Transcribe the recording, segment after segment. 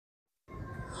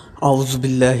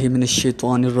औज़ुबिल्लाहि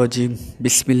मिनश्शैतानिर्रजीम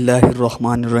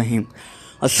बिस्मिल्लाहिर्रहमानिर्रहीम।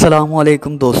 अस्सलामु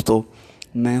अलैकुम दोस्तों,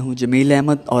 मैं हूं जमील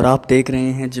अहमद और आप देख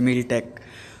रहे हैं जमील टेक।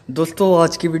 दोस्तों,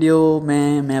 आज की वीडियो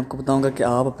में मैं आपको बताऊंगा कि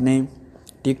आप अपने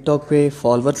टिकटॉक पे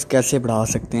फॉलोअर्स कैसे बढ़ा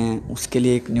सकते हैं। उसके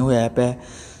लिए एक न्यू ऐप है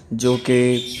जो कि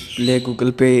प्ले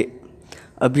गूगल पे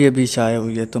अभी अभी शाया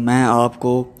हुई है, तो मैं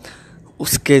आपको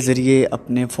उसके ज़रिए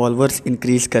अपने फॉलोअर्स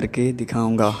इंक्रीज़ करके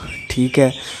दिखाऊंगा। ठीक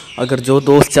है, अगर जो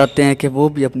दोस्त चाहते हैं कि वो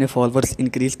भी अपने फॉलोअर्स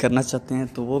इंक्रीज़ करना चाहते हैं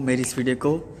तो वो मेरी इस वीडियो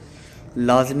को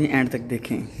लाजमी एंड तक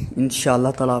देखें।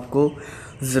 इंशाल्लाह ताला आपको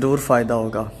ज़रूर फ़ायदा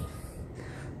होगा।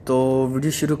 तो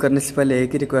वीडियो शुरू करने से पहले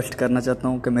एक ही रिक्वेस्ट करना चाहता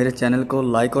हूँ कि मेरे चैनल को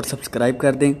लाइक और सब्सक्राइब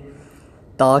कर दें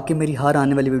ताकि मेरी हर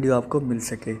आने वाली वीडियो आपको मिल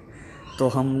सके। तो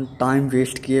हम टाइम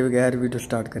वेस्ट किए बगैर वीडियो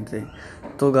स्टार्ट करते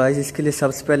हैं। तो गाइस, इसके लिए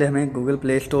सबसे पहले हमें गूगल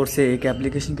प्ले स्टोर से एक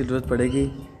एप्लीकेशन की ज़रूरत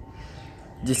पड़ेगी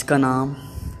जिसका नाम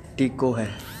टिको है।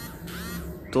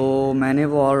 तो मैंने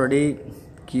वो ऑलरेडी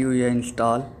की हुई है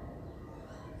इंस्टॉल,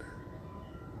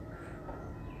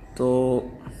 तो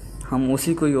हम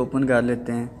उसी को ही ओपन कर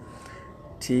लेते हैं।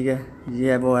 ठीक है,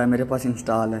 ये वो है, मेरे पास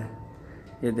इंस्टॉल है।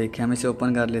 ये देखिए, हम इसे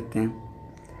ओपन कर लेते हैं।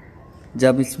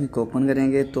 जब इसमें ओपन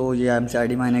करेंगे तो ये हमसे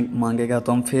आईडी मांगेगा,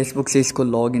 तो हम फेसबुक से इसको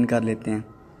लॉग इन कर लेते हैं।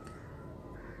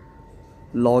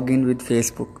 Log in with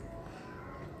Facebook.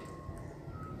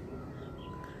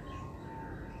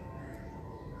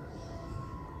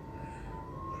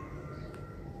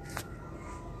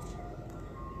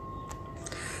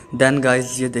 Then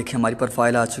guys, ये देखिए हमारी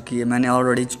प्रोफाइल आ चुकी है। मैंने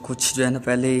ऑलरेडी कुछ जो है ना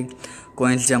पहले ही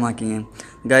कॉइन्स जमा किए हैं।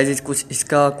 गाइस,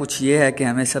 इसका कुछ ये है कि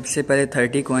हमें सबसे पहले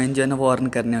 30 कॉइन जो है ना वो अर्न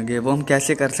करने होंगे। वो हम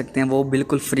कैसे कर सकते हैं? वो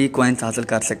बिल्कुल फ्री कॉइन्स हासिल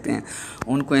कर सकते हैं।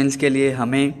 उन कॉइन्स के लिए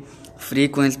हमें फ्री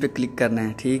कॉइन्स पे क्लिक करना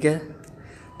है। ठीक है,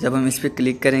 जब हम इस पर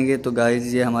क्लिक करेंगे तो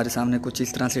गाइस ये हमारे सामने कुछ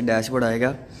इस तरह से डैशबोर्ड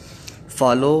आएगा।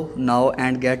 Follow now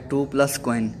and gate 2+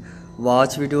 coin,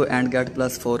 watch video and gate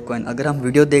 +4 coin. अगर हम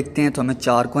वीडियो देखते हैं तो हमें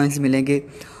 4 कॉइन्स मिलेंगे,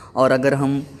 और अगर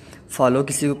हम फॉलो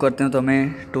किसी को करते हैं तो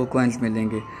हमें 2 कॉइन्स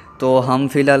मिलेंगे। तो हम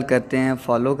फ़िलहाल करते हैं,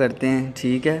 फॉलो करते हैं।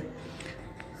 ठीक है,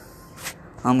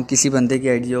 हम किसी बंदे की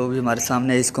आईडी जो भी हमारे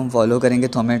सामने है इसको हम फॉलो करेंगे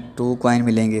तो हमें 2 कॉइन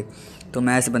मिलेंगे। तो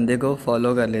मैं इस बंदे को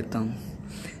फॉलो कर लेता हूँ।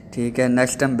 ठीक है,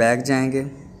 नेक्स्ट हम बैक जाएंगे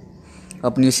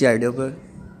अपनी उसी आईडी पर।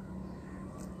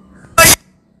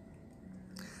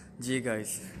 जी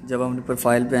गाइस, जब हम अपनी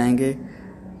प्रोफाइल पे आएंगे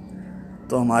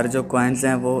तो हमारे जो कॉइन्स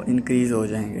हैं वो इंक्रीज़ हो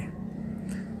जाएंगे।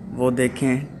 वो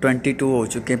देखें 22 हो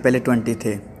चुके हैं, पहले 20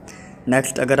 थे।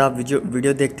 नेक्स्ट, अगर आप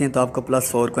वीडियो देखते हैं तो आपको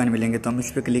 +4 कॉइन मिलेंगे। तो हम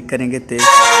इस पर क्लिक करेंगे तो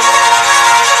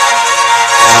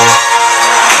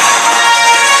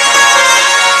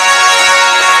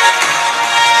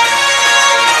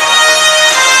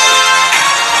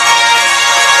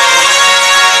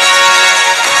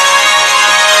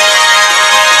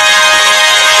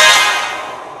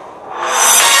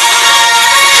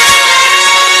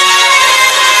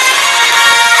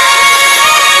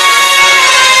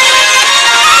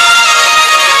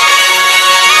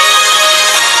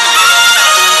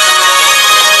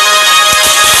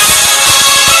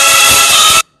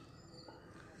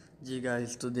जी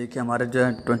गाइस, तो देखिए हमारे जो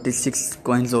है 26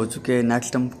 कॉइन्स हो चुके हैं।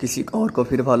 नेक्स्ट हम किसी और को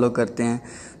फिर फॉलो करते हैं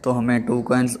तो हमें 2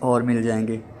 कॉइन्स और मिल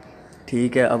जाएंगे।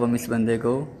 ठीक है, अब हम इस बंदे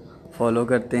को फॉलो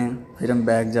करते हैं, फिर हम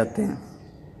बैक जाते हैं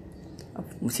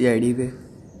अब उसी आईडी पे।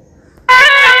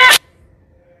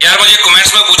 यार, मुझे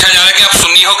कमेंट्स में पूछा जा रहा है कि आप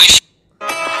सुन्नी हो कि।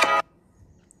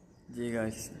 जी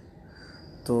गाइस,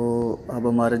 तो अब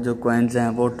हमारे जो कॉइन्स हैं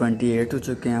वो 28 हो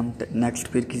चुके हैं। हम नेक्स्ट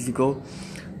फिर किसी को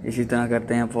इसी तरह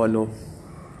करते हैं फॉलो।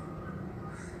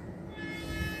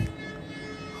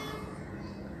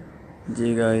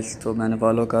 जी गाइस, तो मैंने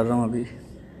फॉलो कर रहा हूँ। अभी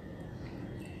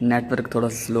नेटवर्क थोड़ा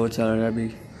स्लो चल रहा है अभी।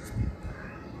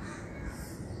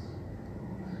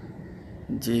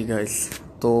 जी गाइस,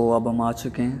 तो अब हम आ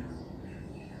चुके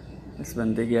हैं इस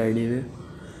बंदे की आईडी पे।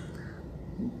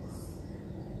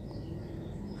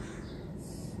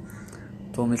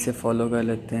 तो हम इसे फॉलो कर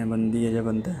लेते हैं, बंदी है या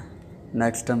बंदा है।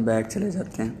 नेक्स्ट हम बैक चले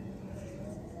जाते हैं।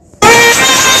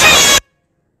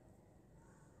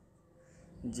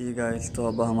 जी गाइस, तो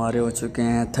अब हमारे हो चुके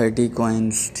हैं 30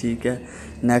 कॉइन्स। ठीक है,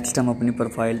 नेक्स्ट हम अपनी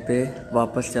प्रोफाइल पे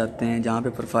वापस जाते हैं जहाँ पे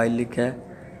प्रोफाइल लिखा है।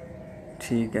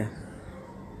 ठीक है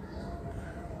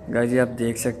गाइस, ये आप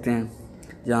देख सकते हैं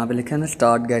जहाँ पे लिखा है ना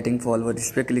स्टार्ट गेटिंग फॉलोअर,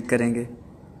 इस पर क्लिक करेंगे।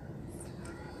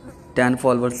 10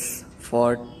 followers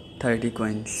for 30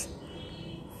 coins.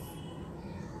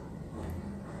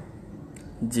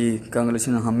 Ji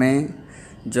congratulation, हमें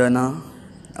जो है ना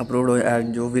approved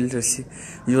and you will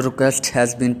receive your request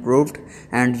has been approved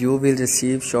and you will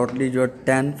receive shortly your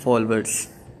 10 followers.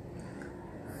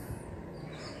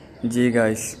 Ji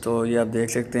guys, तो ये आप देख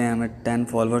सकते हैं हमें 10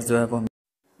 फॉलोअर्स जो है वो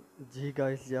जी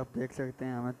गाइस, ये आप देख सकते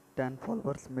हैं हमें 10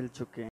 फॉलोअर्स मिल चुके हैं।